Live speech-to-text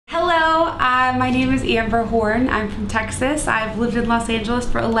My name is Amber Horn. I'm from Texas. I've lived in Los Angeles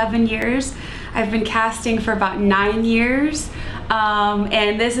for 11 years. I've been casting for about 9 years.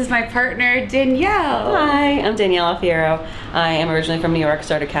 And this is my partner, Danielle. Hi, I'm Danielle Alfiero. I am originally from New York,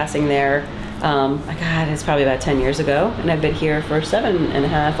 started casting there, God, it's probably about 10 years ago, and I've been here for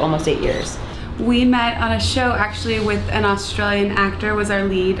 7.5, almost 8 years. We met on a show actually with an Australian actor, was our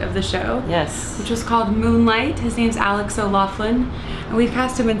lead of the show. Yes. Which was called Moonlight. His name's Alex O'Loughlin. And we've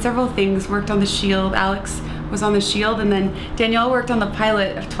cast him in several things, worked on The Shield. Alex was on The Shield, and then Danielle worked on the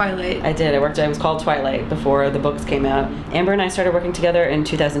pilot of Twilight. I did. It was called Twilight before the books came out. Amber and I started working together in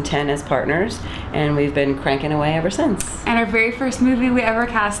 2010 as partners, and we've been cranking away ever since. And our very first movie we ever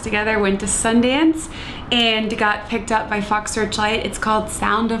cast together went to Sundance and got picked up by Fox Searchlight. It's called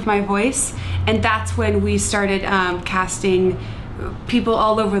Sound of My Voice, and that's when we started casting people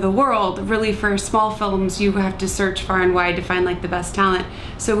all over the world. Really, for small films you have to search far and wide to find like the best talent,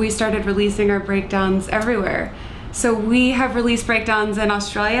 so we started releasing our breakdowns everywhere. So we have released breakdowns in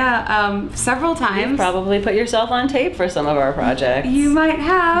Australia several times. You've probably put yourself on tape for some of our projects. You might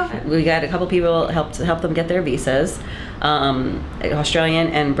have. We got a couple people help them get their visas, Australian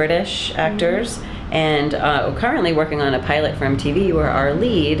and British actors. And currently working on a pilot for MTV where our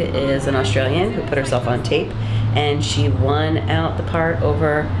lead is an Australian who put herself on tape, and she won out the part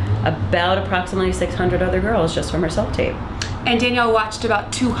over approximately 600 other girls just from her self-tape. And Danielle watched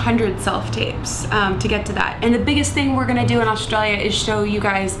about 200 self-tapes to get to that. And the biggest thing we're gonna do in Australia is show you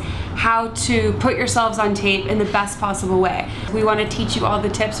guys how to put yourselves on tape in the best possible way. We wanna teach you all the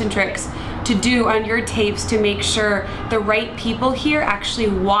tips and tricks to do on your tapes to make sure the right people here actually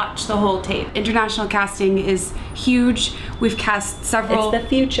watch the whole tape. International casting is huge. We've cast several. It's the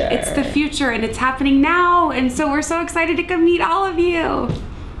future. It's the future, and it's happening now. And so we're so excited to come meet all of you.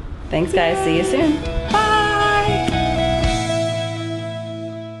 Thanks guys, see you soon.